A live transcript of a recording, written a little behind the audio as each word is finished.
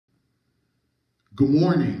Good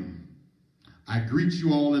morning. I greet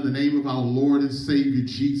you all in the name of our Lord and Savior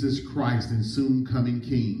Jesus Christ and soon coming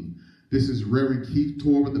King. This is Reverend Keith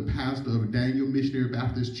Torber, the pastor of Daniel Missionary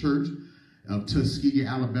Baptist Church of Tuskegee,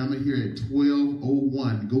 Alabama, here at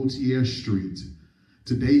 1201 Gautier Street.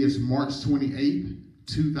 Today is March 28th,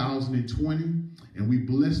 2020, and we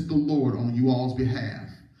bless the Lord on you all's behalf.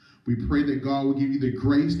 We pray that God will give you the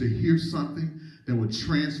grace to hear something that will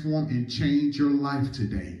transform and change your life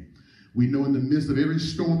today. We know in the midst of every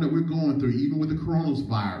storm that we're going through, even with the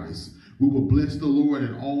coronavirus, we will bless the Lord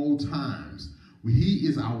at all times. He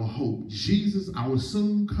is our hope. Jesus, our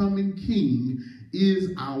soon coming King,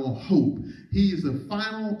 is our hope. He is the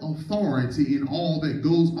final authority in all that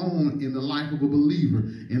goes on in the life of a believer,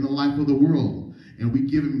 in the life of the world. And we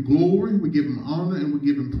give him glory, we give him honor, and we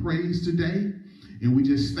give him praise today. And we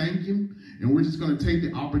just thank him. And we're just going to take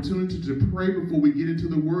the opportunity to pray before we get into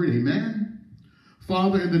the word. Amen.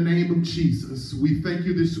 Father, in the name of Jesus, we thank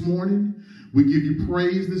you this morning. We give you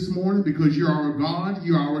praise this morning because you're our God,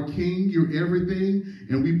 you're our King, you're everything,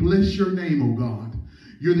 and we bless your name, O God.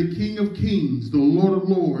 You're the King of kings, the Lord of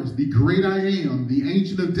lords, the great I am, the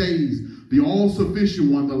Ancient of days, the all-sufficient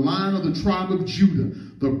one, the Lion of the tribe of Judah,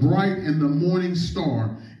 the bright and the morning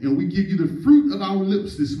star. And we give you the fruit of our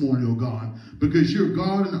lips this morning, O God, because you're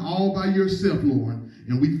God and all by yourself, Lord.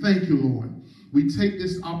 And we thank you, Lord. We take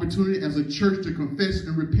this opportunity as a church to confess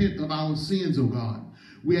and repent of our sins, O God.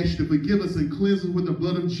 We ask you to forgive us and cleanse us with the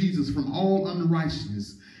blood of Jesus from all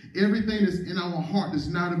unrighteousness. Everything that's in our heart that's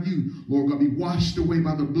not of you, Lord God, be washed away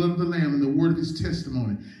by the blood of the Lamb and the word of his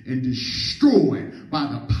testimony and destroyed by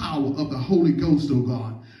the power of the Holy Ghost, O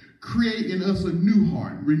God. Create in us a new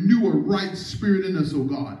heart, renew a right spirit in us, O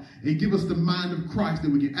God, and give us the mind of Christ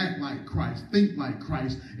that we can act like Christ, think like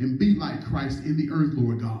Christ, and be like Christ in the earth,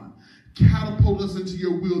 Lord God. Catapult us into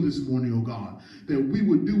your will this morning, O God, that we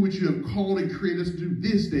would do what you have called and created us to do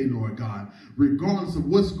this day, Lord God, regardless of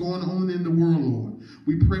what's going on in the world, Lord.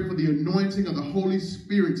 We pray for the anointing of the Holy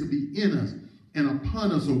Spirit to be in us and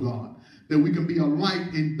upon us, O God, that we can be a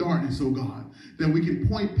light in darkness, O God, that we can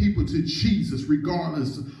point people to Jesus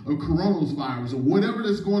regardless of coronavirus or whatever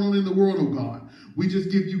that's going on in the world, O God. We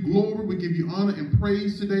just give you glory, we give you honor and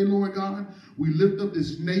praise today, Lord God. We lift up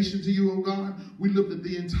this nation to you, O God. We lift up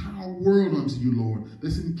the entire world unto you, Lord,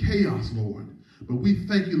 that's in chaos, Lord. But we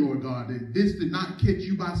thank you, Lord God, that this did not catch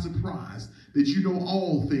you by surprise, that you know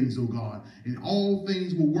all things, O God, and all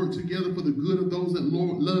things will work together for the good of those that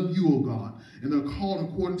love you, O God, and they're called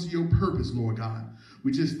according to your purpose, Lord God.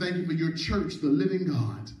 We just thank you for your church, the living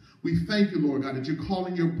God. We thank you, Lord God, that you're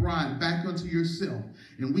calling your bride back unto yourself.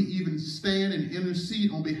 And we even stand and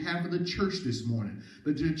intercede on behalf of the church this morning,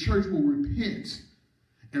 that your church will repent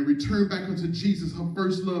and return back unto Jesus, her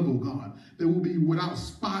first love, O God, that will be without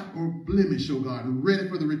spot or blemish, O God, ready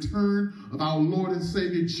for the return of our Lord and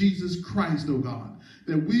Savior, Jesus Christ, O God.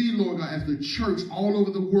 That we, Lord God, as the church all over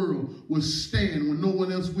the world will stand when no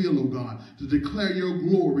one else will, O God, to declare your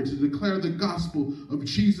glory, to declare the gospel of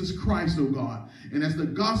Jesus Christ, O God. And as the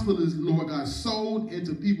gospel is, Lord God, sold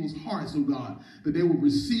into people's hearts, O God, that they will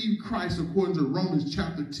receive Christ according to Romans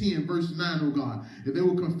chapter 10, verse 9, O God. If they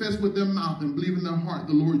will confess with their mouth and believe in their heart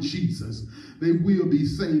the Lord Jesus, they will be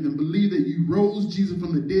saved, and believe that you rose Jesus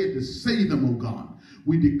from the dead to save them, O God.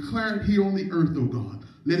 We declare it here on the earth, O God.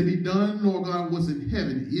 Let it be done, Lord God, what's in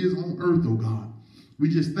heaven is on earth, O God. We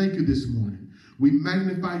just thank you this morning. We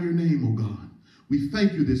magnify your name, O God. We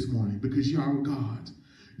thank you this morning because you're our God.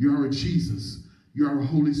 You're our Jesus. You're our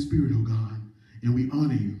Holy Spirit, O God. And we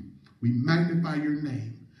honor you. We magnify your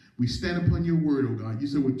name. We stand upon your word, O God. You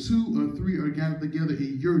said where 2 or 3 are gathered together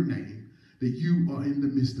in your name, that you are in the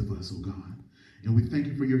midst of us, O God. And we thank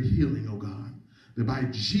you for your healing, O God. That by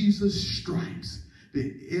Jesus' stripes,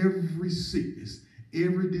 that every sickness,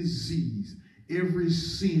 every disease, every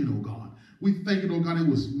sin, oh God. We thank you, oh God, it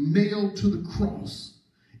was nailed to the cross.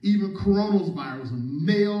 Even coronavirus was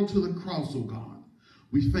nailed to the cross, oh God.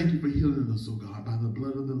 We thank you for healing us, oh God, by the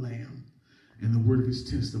blood of the Lamb and the word of his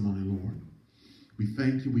testimony, Lord. We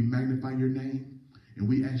thank you, we magnify your name, and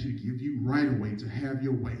we ask you to give you right away to have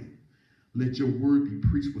your way. Let your word be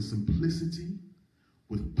preached with simplicity,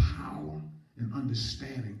 with power and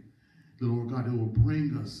understanding. The Lord God, it will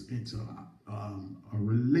bring us into a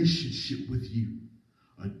relationship with you,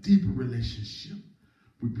 a deeper relationship.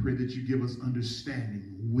 We pray that you give us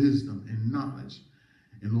understanding, wisdom, and knowledge.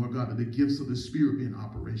 And Lord God, that the gifts of the Spirit be in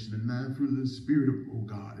operation, the 9 fruit of the Spirit, oh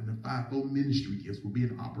God, and the 5-fold ministry gifts will be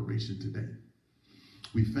in operation today.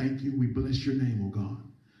 We thank you. We bless your name, oh God.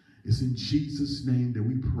 It's in Jesus' name that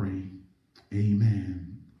we pray.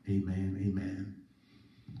 Amen. Amen. Amen.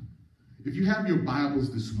 If you have your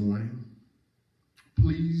Bibles this morning,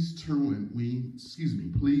 please turn with me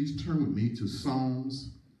to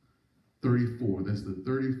Psalms 34. That's the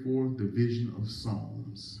 34th division of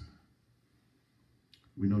Psalms.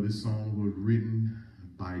 We know this song was written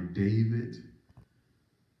by David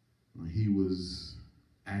when he was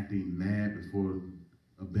acting mad before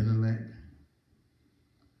Abimelech.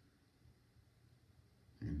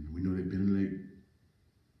 And we know that Abimelech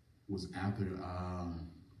was after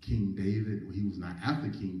King David. Well, he was not after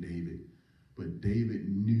King David, but David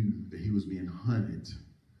knew that he was being hunted.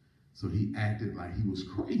 So he acted like he was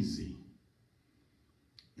crazy.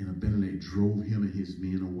 And Abimelech drove him and his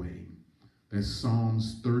men away. That's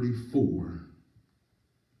Psalms 34.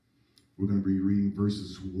 We're going to be reading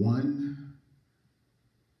verses 1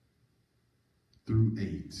 through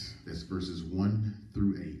 8. That's verses 1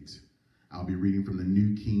 through 8. I'll be reading from the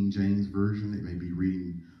New King James Version. It may be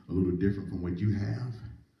reading a little different from what you have.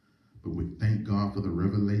 But we thank God for the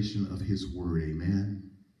revelation of his word.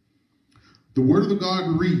 Amen. The word of the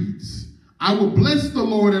God reads, I will bless the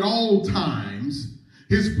Lord at all times.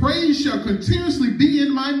 His praise shall continuously be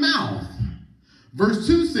in my mouth. Verse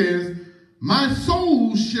 2 says, my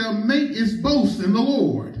soul shall make its boast in the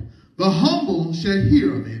Lord. The humble shall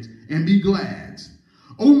hear of it and be glad.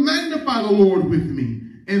 O magnify the Lord with me,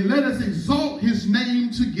 and let us exalt his name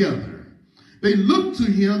together. They looked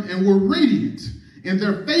to him and were radiant, and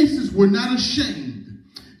their faces were not ashamed.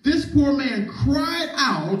 This poor man cried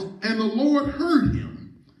out, and the Lord heard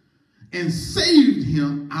him and saved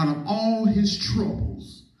him out of all his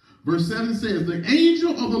troubles. Verse 7 says, the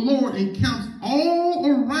angel of the Lord encamps all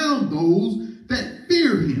around those that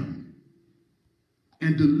fear him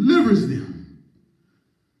and delivers them.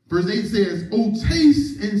 Verse 8 says, O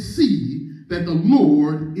taste and see that the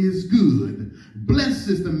Lord is good. Blessed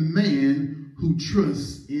is the man who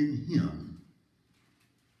trusts in him.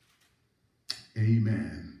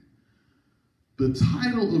 Amen. The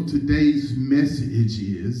title of today's message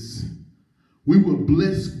is, we will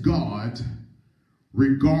bless God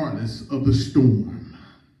regardless of the storm.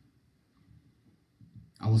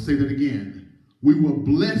 I will say that again. We will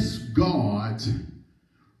bless God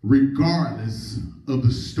regardless of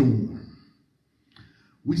the storm.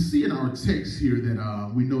 We see in our text here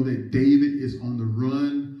that we know that David is on the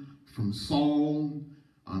run from Saul.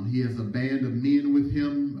 He has a band of men with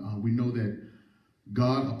him. We know that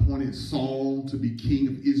God appointed Saul to be king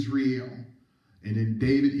of Israel. And then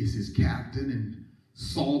David is his captain. And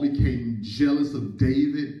Saul became jealous of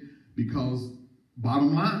David because,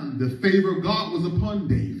 bottom line, the favor of God was upon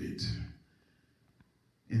David.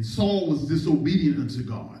 And Saul was disobedient unto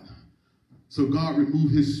God. So God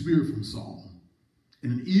removed his spirit from Saul.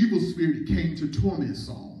 And an evil spirit came to torment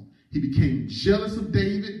Saul. He became jealous of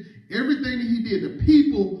David. Everything that he did, the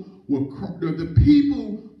people were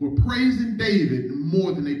praising David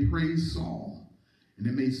more than they praised Saul. And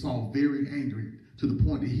it made Saul very angry to the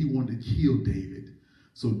point that he wanted to kill David.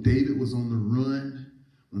 So David was on the run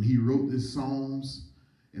when he wrote this Psalms.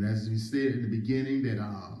 And as we said in the beginning, that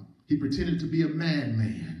he pretended to be a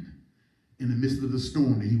madman in the midst of the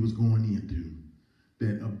storm that he was going into.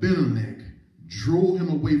 That Abimelech drove him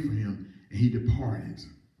away from him, and he departed.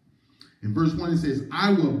 In verse 1 it says,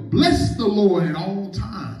 I will bless the Lord at all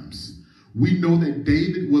times. We know that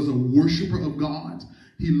David was a worshiper of God.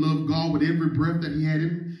 He loved God with every breath that he had in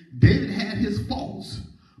him. David had his faults,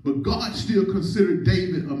 but God still considered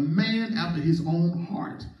David a man after his own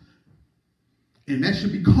heart. And that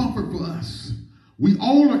should be comfort for us. We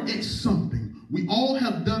all are ex something. We all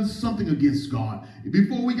have done something against God.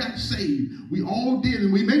 Before we got saved, we all did,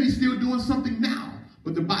 and we may be still doing something now.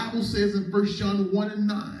 But the Bible says in 1 John 1 and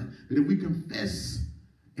 9 that if we confess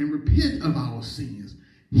and repent of our sins,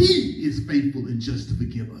 he is faithful and just to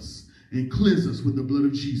forgive us and cleanse us with the blood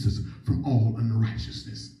of Jesus from all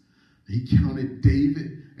unrighteousness. He counted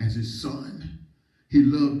David as his son. He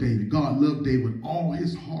loved David. God loved David with all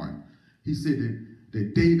his heart. He said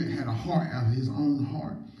that David had a heart after his own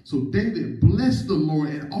heart. So David blessed the Lord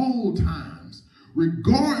at all times,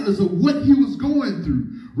 regardless of what he was going through,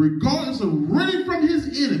 regardless of running from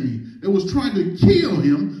his enemy that was trying to kill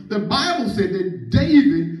him. The Bible said that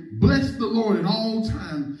David blessed the Lord at all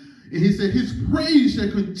times. And he said his praise shall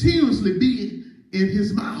continuously be in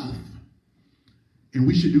his mouth. And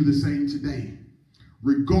we should do the same today.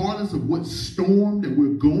 Regardless of what storm that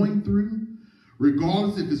we're going through,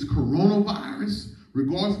 regardless if it's coronavirus,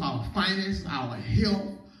 regardless of our finances, our health,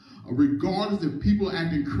 regardless if people are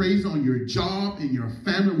acting crazy on your job, in your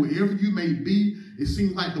family, wherever you may be, it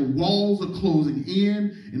seems like the walls are closing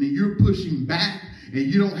in and then you're pushing back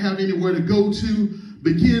and you don't have anywhere to go to.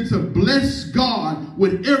 Begin to bless God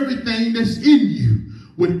with everything that's in you,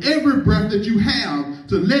 with every breath that you have,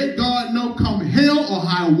 to let God know, come hell or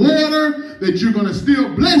high water, that you're going to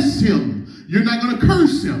still bless him. You're not going to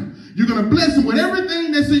curse him. You're going to bless him with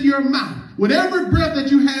everything that's in your mouth. With every breath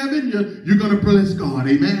that you have in you, you're going to bless God.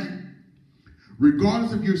 Amen.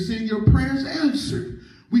 Regardless if you're seeing your prayers answered,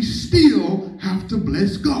 we still have to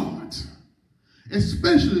bless God.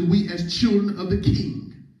 Especially we as children of the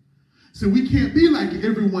King. So we can't be like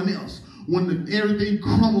everyone else when everything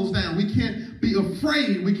crumbles down. We can't be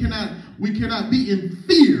afraid. We cannot be in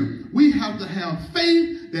fear. We have to have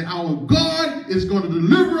faith that our God is going to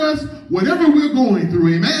deliver us whatever we're going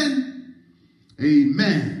through. Amen.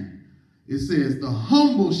 Amen. It says, the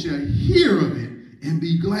humble shall hear of it and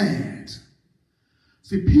be glad.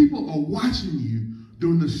 See, people are watching you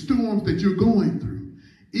during the storms that you're going through.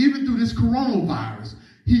 Even through this coronavirus,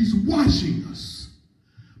 he's watching us.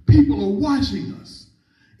 People are watching us.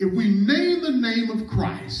 If we name the name of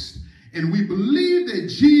Christ and we believe that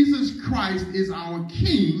Jesus Christ is our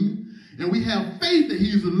King and we have faith that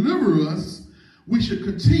he's delivered us, we should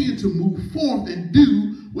continue to move forth and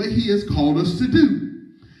do what he has called us to do.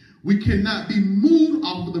 We cannot be moved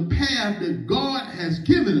off of the path that God has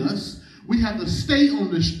given us. We have to stay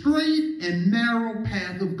on the straight and narrow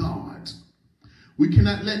path of God. We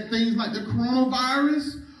cannot let things like the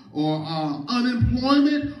coronavirus or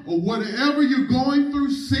unemployment or whatever you're going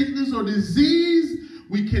through, sickness or disease,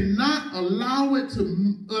 we cannot allow it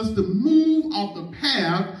to us to move off the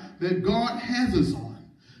path that God has us on.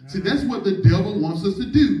 See, that's what the devil wants us to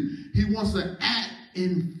do. He wants to act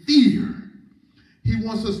in fear. He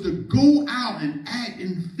wants us to go out and act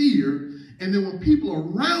in fear. And then when people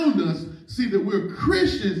around us see that we're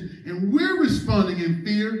Christians and we're responding in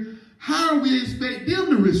fear, how do we expect them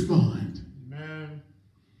to respond? Amen.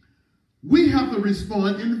 We have to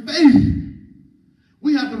respond in faith.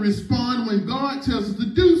 We have to respond when God tells us to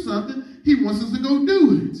do something. He wants us to go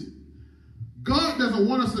do it. God doesn't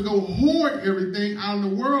want us to go hoard everything out in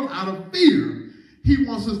the world out of fear. He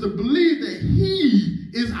wants us to believe that he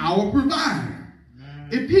is our provider.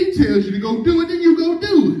 If he tells you to go do it, then you go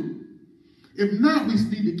do it. If not, we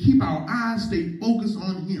need to keep our eyes stay focused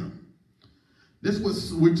on him. That's what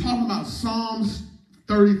we're talking about, Psalms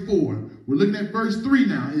 34. We're looking at verse 3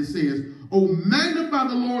 now. It says, "Oh, magnify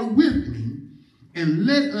the Lord with me, and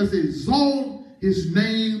let us exalt his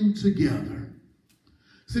name together."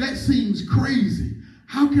 See, that seems crazy.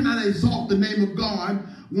 How can I exalt the name of God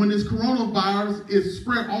when this coronavirus is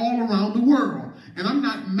spread all around the world? And I'm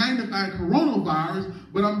not magnifying coronavirus,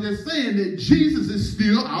 but I'm just saying that Jesus is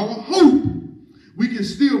still our hope. We can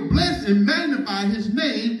still bless and magnify his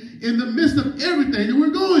name in the midst of everything that we're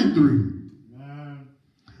going through.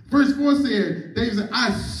 Verse 4 said, David said,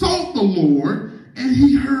 "I sought the Lord, and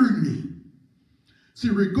he heard me." See,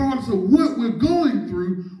 regardless of what we're going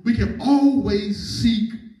through, we can always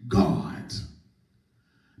seek God.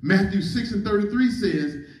 Matthew 6:33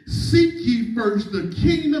 says, "Seek ye first the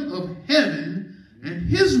kingdom of heaven and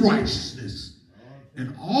his righteousness,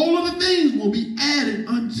 and all of the things will be added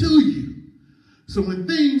unto you." So when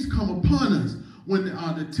things come upon us, when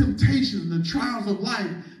the temptations and the trials of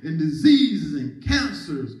life and diseases and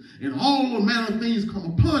cancers and all the manner of things come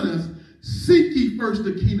upon us, seek ye first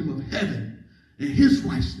the kingdom of heaven and his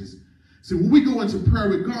righteousness. So when we go into prayer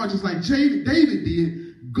with God, just like David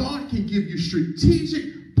did, God can give you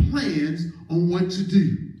strategic plans on what to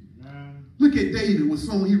do. Look at David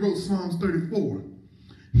when he wrote Psalms 34.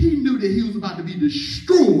 He knew that he was about to be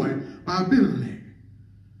destroyed by Abimelech.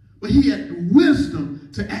 But he had the wisdom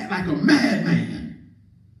to act like a madman.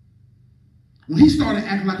 When he started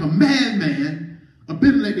acting like a madman,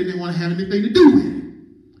 Abimelech didn't want to have anything to do with it.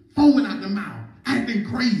 Foaming out the mouth, acting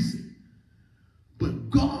crazy.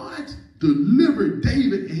 But God delivered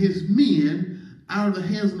David and his men out of the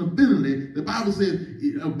hands of Abimelech. The Bible says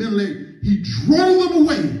Abimelech, he drove them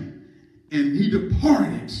away and he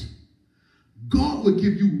departed. God will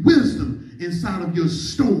give you wisdom inside of your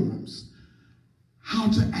storms. How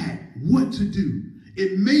to act, what to do.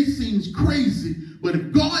 It may seem crazy, but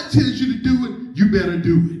if God tells you to do it, you better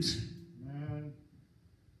do it. Amen.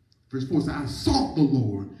 Verse 4 says, "I sought the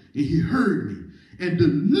Lord, and he heard me, and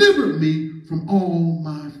delivered me from all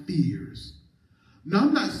my fears." Now,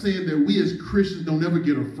 I'm not saying that we as Christians don't ever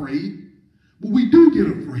get afraid, but we do get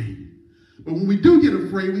afraid. But when we do get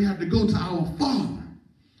afraid, we have to go to our Father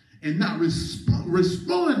and not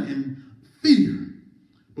respond in fear,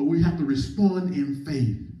 but we have to respond in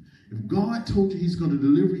faith. If God told you he's going to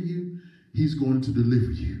deliver you, he's going to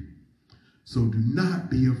deliver you. So do not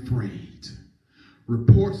be afraid.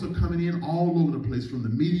 Reports are coming in all over the place from the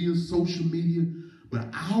media, social media, but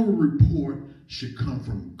our report should come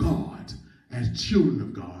from God as children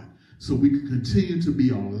of God, so we can continue to be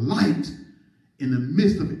a light in the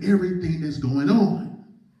midst of everything that's going on.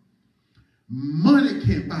 Money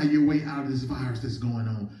can't buy your way out of this virus that's going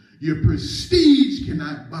on. Your prestige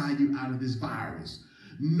cannot buy you out of this virus.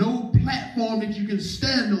 No platform that you can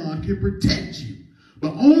stand on can protect you.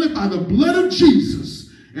 But only by the blood of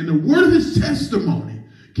Jesus and the word of his testimony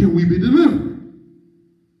can we be delivered.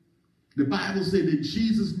 The Bible said that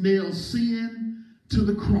Jesus nailed sin to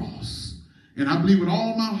the cross. And I believe with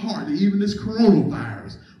all my heart that even this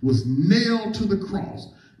coronavirus was nailed to the cross.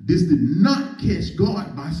 This did not catch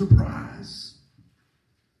God by surprise.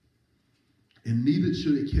 And neither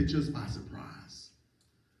should it catch us by surprise.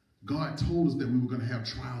 God told us that we were going to have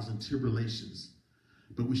trials and tribulations.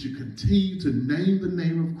 But we should continue to name the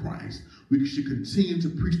name of Christ. We should continue to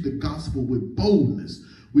preach the gospel with boldness.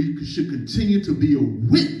 We should continue to be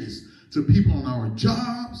a witness to people on our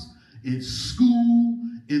jobs, in school,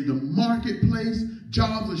 in the marketplace.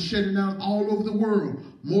 Jobs are shutting down all over the world.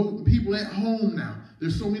 More people at home now.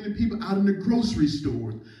 There's so many people out in the grocery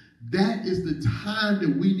stores. That is the time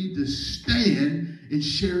that we need to stand and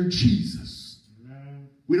share Jesus. Amen.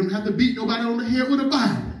 We don't have to beat nobody on the head with a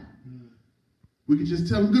Bible. We can just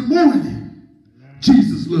tell them good morning. Amen.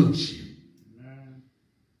 Jesus loves you. Amen.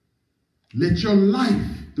 Let your life,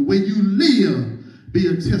 the way you live, be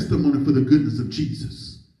a testimony for the goodness of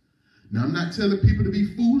Jesus. Now, I'm not telling people to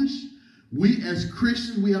be foolish. We as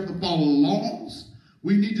Christians, we have to follow laws.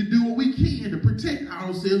 We need to do what we can to protect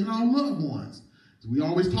ourselves and our loved ones. As we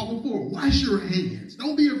always talk before, wash your hands.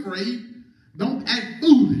 Don't be afraid. Don't act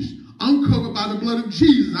foolish. I'm covered by the blood of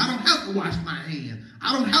Jesus. I don't have to wash my hands.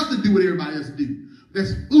 I don't have to do what everybody else do.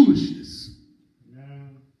 That's foolishness. No.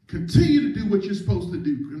 Continue to do what you're supposed to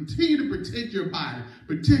do. Continue to protect your body.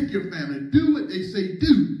 Protect your family. Do what they say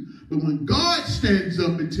do. But when God stands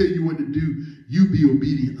up and tell you what to do, you be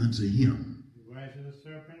obedient unto him. Wise as a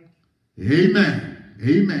serpent. Amen.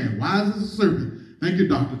 Amen. Wise as a serpent. Thank you,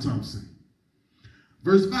 Dr. Thompson.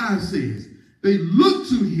 Verse 5 says, they looked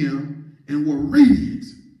to him and were radiant,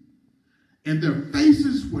 and their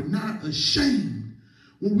faces were not ashamed.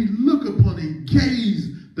 When we look upon and gaze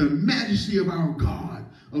the majesty of our God,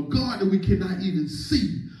 a God that we cannot even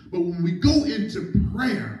see. But when we go into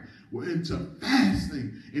prayer, we're into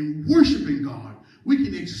fasting and worshiping God, we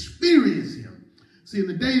can experience him. See, in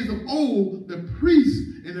the days of old, the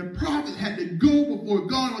priests and the prophets had to go before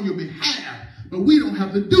God on your behalf. But we don't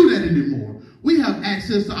have to do that anymore. We have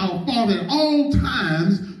access to our Father at all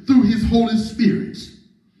times through his Holy Spirit.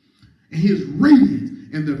 And he is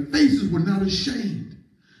radiant, and their faces were not ashamed.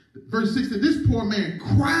 Verse 6 said, this poor man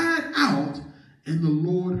cried out, and the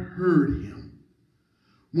Lord heard him.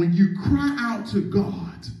 When you cry out to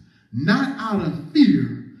God, not out of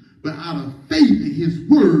fear, but out of faith in his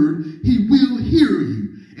word, he will hear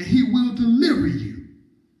you, and he will deliver you.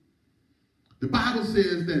 The Bible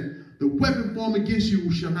says that the weapon formed against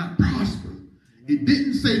you shall not prosper. It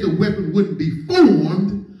didn't say the weapon wouldn't be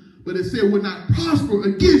formed, but it said would not prosper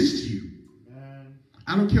against you.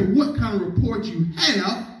 I don't care what kind of report you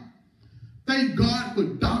have. Thank God for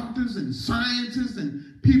doctors and scientists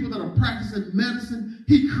and people that are practicing medicine.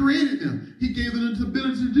 He created them. He gave them the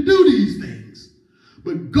ability to do these things.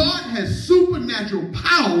 But God has supernatural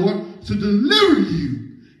power to deliver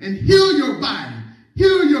you and heal your body,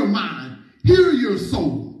 heal your mind, heal your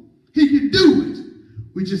soul. He can do it.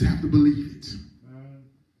 We just have to believe it.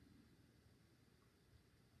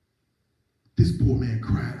 This poor man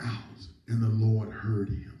cried out, and the Lord heard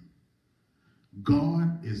him.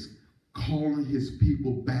 God is calling his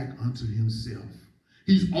people back unto himself.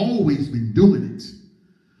 He's always been doing it.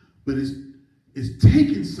 But it's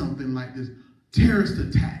taking something like this terrorist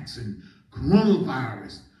attacks and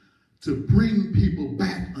coronavirus to bring people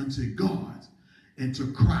back unto God and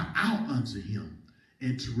to cry out unto him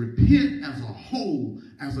and to repent as a whole,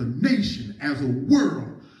 as a nation, as a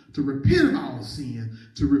world, to repent of our sin,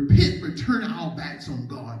 to repent, return our backs on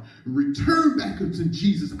God, return back unto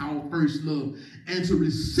Jesus, our first love, and to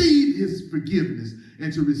receive his forgiveness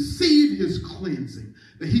and to receive his cleansing,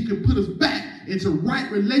 that he can put us back into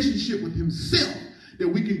right relationship with himself, that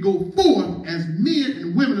we can go forth as men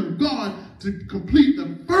and women of God to complete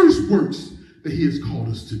the first works that he has called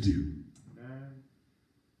us to do. Amen.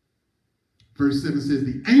 Verse 7 says,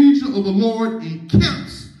 the angel of the Lord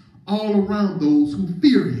encamps all around those who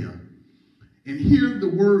fear him. And here the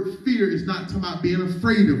word fear is not talking about being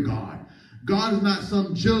afraid of God. God is not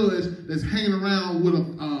some judge that's hanging around with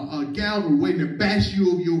a gavel waiting to bash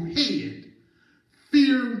you over your head.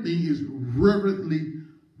 Fear means reverently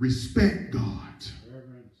respect God.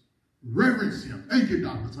 Reverence him. Thank you,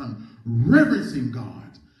 Dr. Thomas. Reverencing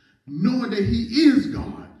God. Knowing that he is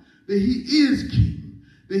God. That he is king.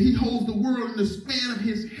 That he holds the world in the span of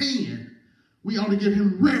his hand. We ought to give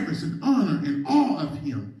him reverence and honor and awe of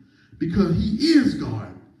him because he is God.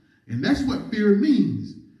 And that's what fear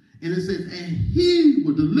means. And it says, and he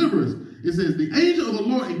will deliver us. It says, the angel of the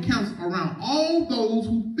Lord encamps around all those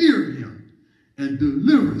who fear him and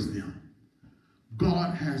delivers them.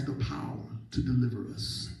 God has the power to deliver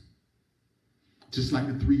us. Just like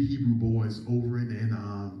the 3 Hebrew boys over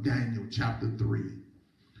in Daniel chapter 3.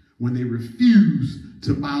 When they refused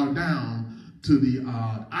to bow down to the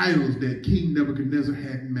idols that King Nebuchadnezzar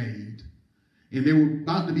had made. And they were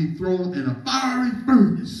about to be thrown in a fiery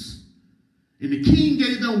furnace. And the king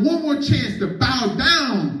gave them one more chance to bow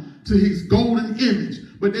down to his golden image.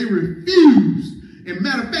 But they refused. And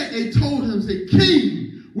matter of fact, they told him, say,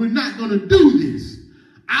 King, we're not going to do this.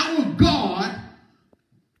 Our God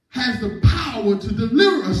has the power to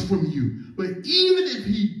deliver us from you. But even if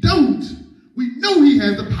he don't, we know he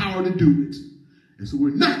has the power to do it. And so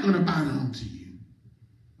we're not going to bow down to you.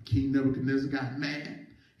 King Nebuchadnezzar got mad.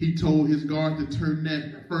 He told his guard to turn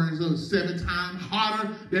that furnace up 7 times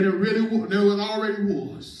hotter than it already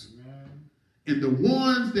was. And the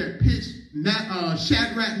ones that pitched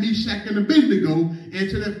Shadrach, Meshach, and Abednego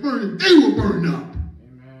into that furnace, they were burned up.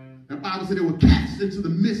 Amen. The Bible said they were cast into the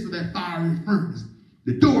midst of that fiery furnace.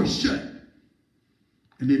 The door shut.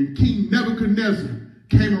 And then King Nebuchadnezzar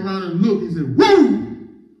came around and looked. He said, whoa!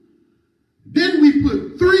 Then we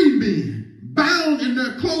put 3 men bound in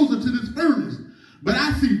their clothes into this furnace. But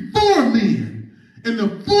I see 4 men. And the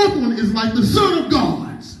 4th one is like the Son of God.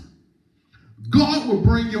 God will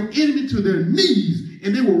bring your enemy to their knees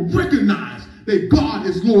and they will recognize that God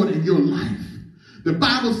is Lord in your life. The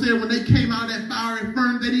Bible said when they came out of that fiery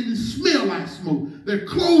furnace, they didn't even smell like smoke. Their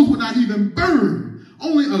clothes would not even burn.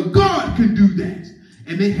 Only a God can do that.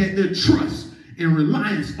 And they had their trust and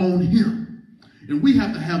reliance on him. And we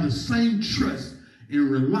have to have the same trust and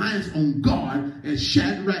reliance on God as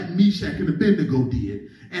Shadrach, Meshach, and Abednego did,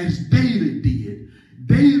 as David did.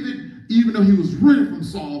 David, even though he was running from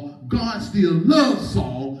Saul, God still loved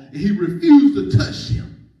Saul, and he refused to touch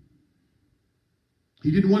him.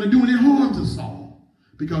 He didn't want to do any harm to Saul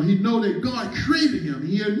because he knew that God created him.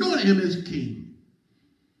 He anointed him as king.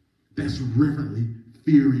 That's reverently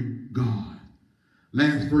fearing God.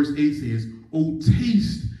 Last verse 8 says, "Oh,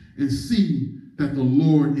 taste and see that the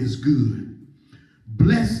Lord is good.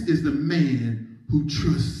 Blessed is the man who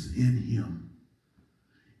trusts in him."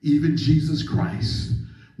 Even Jesus Christ,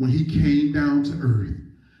 when he came down to earth,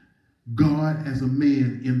 God as a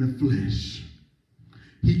man in the flesh,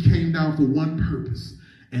 he came down for one purpose,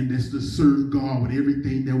 and that's to serve God with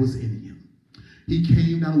everything that was in him. He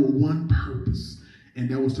came down with one purpose, and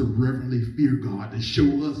that was to reverently fear God, to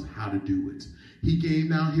show us how to do it. He came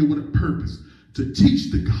down here with a purpose to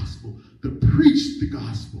teach the gospel, to preach the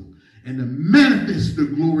gospel, and to manifest the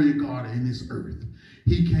glory of God in this earth.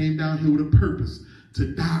 He came down here with a purpose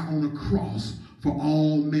to die on a cross for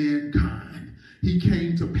all mankind. He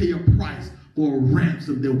came to pay a price for a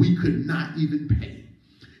ransom that we could not even pay.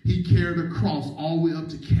 He carried the cross all the way up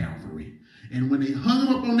to Calvary. And when they hung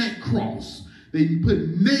him up on that cross, they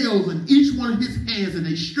put nails in each one of his hands and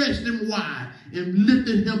they stretched him wide and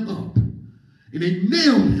lifted him up. And they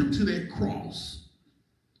nailed him to that cross.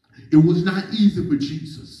 It was not easy for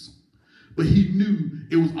Jesus, but he knew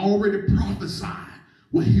it was already prophesied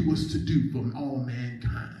what he was to do for all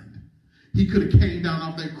mankind. He could have came down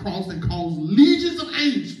off that cross and caused legions of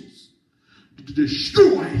angels to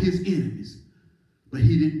destroy his enemies. But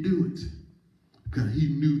he didn't do it because he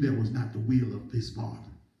knew that was not the will of his Father.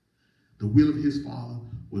 The will of his Father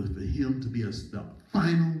was for him to be the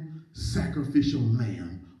final sacrificial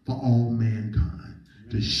lamb for all mankind,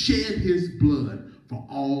 to shed his blood for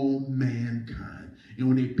all mankind. And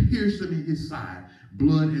when they pierced him in his side,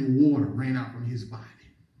 blood and water ran out from his body.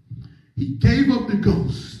 He gave up the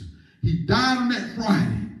ghost. He died on that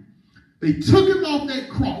Friday. They took him off that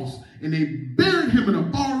cross and they buried him in a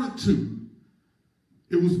borrowed tomb.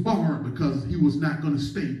 It was borrowed because he was not going to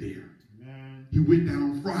stay there. Amen. He went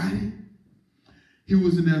down Friday. He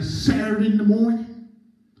was in there Saturday in the morning.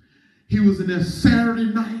 He was in there Saturday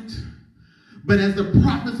night. But as the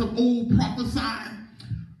prophets of old prophesied,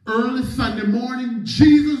 early Sunday morning,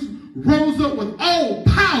 Jesus rose up with all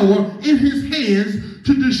power in his hands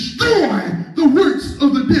to destroy the works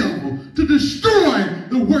of the devil, to destroy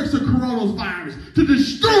the works of coronavirus, to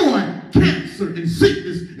destroy cancer and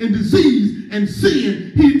sickness and disease and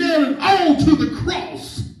sin. He nailed it all to the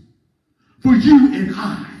cross for you and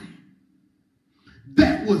I.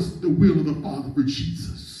 That was the will of the Father for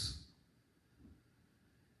Jesus.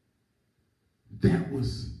 That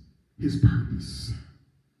was his purpose.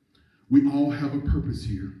 We all have a purpose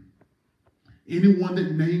here. Anyone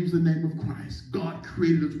that names the name of Christ, God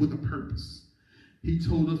created us with a purpose. He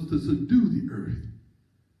told us to subdue the earth,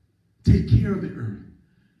 take care of the earth,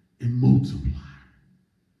 and multiply.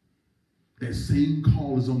 That same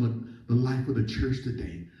call is on the life of the church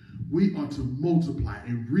today. We are to multiply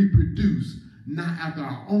and reproduce, not after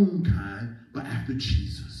our own kind, but after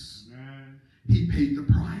Jesus. Amen. He paid the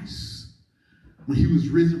price. When he was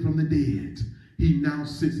risen from the dead, he now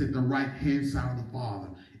sits at the right-hand side of the Father,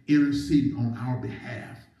 interceding on our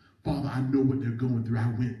behalf. Father, I know what they're going through.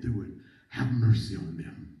 I went through it. Have mercy on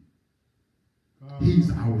them. He's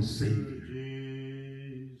our Savior.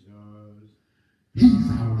 He's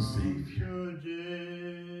our Savior.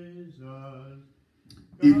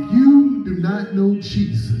 If you do not know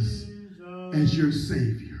Jesus as your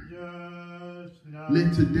Savior,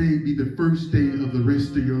 let today be the first day of the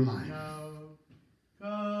rest of your life.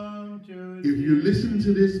 If you're listening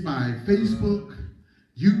to this by Facebook,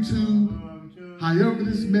 YouTube, however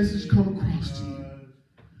this message come across to you,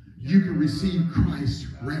 you can receive Christ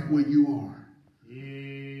right where you are.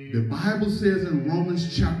 The Bible says in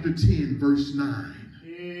Romans chapter 10, verse 9,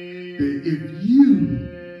 that if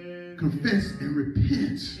you confess and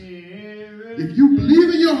repent, if you believe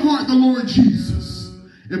in your heart the Lord Jesus,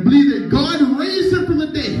 and believe that God raised him from the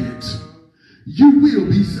dead, you will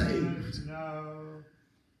be saved.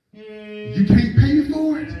 You can't pay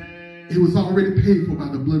for it. It was already paid for by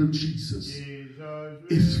the blood of Jesus.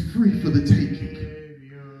 It's free for the taking.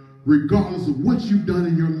 Regardless of what you've done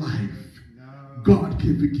in your life, God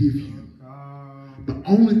can forgive you. But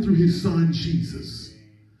only through his son, Jesus.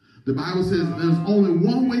 The Bible says there's only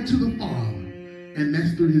one way to the Father, and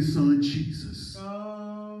that's through his son, Jesus.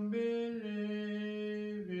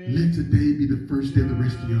 Let today be the first day of the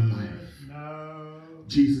rest of your life.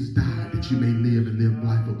 Jesus died that you may live and live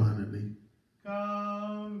life abundantly.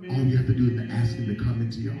 All you have to do is to ask him to come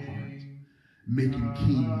into your heart. Make him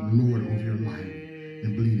King and Lord over your life.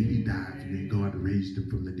 And believe that he died for you and God raised him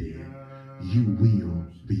from the dead. You will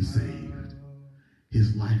be saved.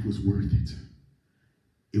 His life was worth it.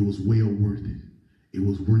 It was well worth it. It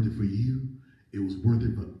was worth it for you. It was worth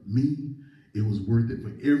it for me. It was worth it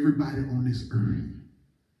for everybody on this earth.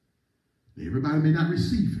 Everybody may not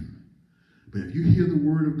receive him. But if you hear the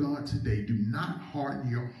word of God today, do not harden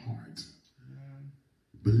your heart.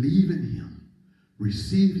 Believe in him.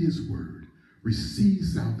 Receive his word. Receive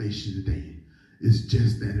salvation today. It's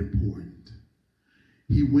just that important.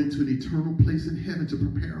 He went to an eternal place in heaven to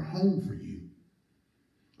prepare a home for you.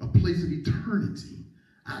 A place of eternity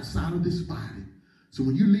outside of this body. So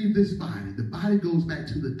when you leave this body, the body goes back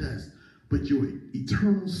to the dust. But your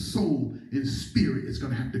eternal soul and spirit is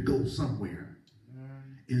going to have to go somewhere.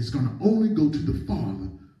 And it's going to only go to the Father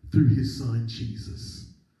through his son,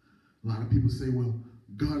 Jesus. A lot of people say, well,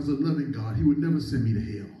 God is a loving God. He would never send me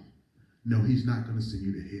to hell. No, he's not going to send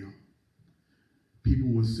you to hell.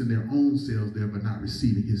 People will send their own selves there, but not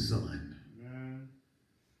receiving his son. Amen.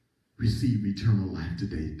 Receive eternal life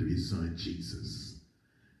today through his son, Jesus.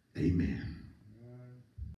 Amen.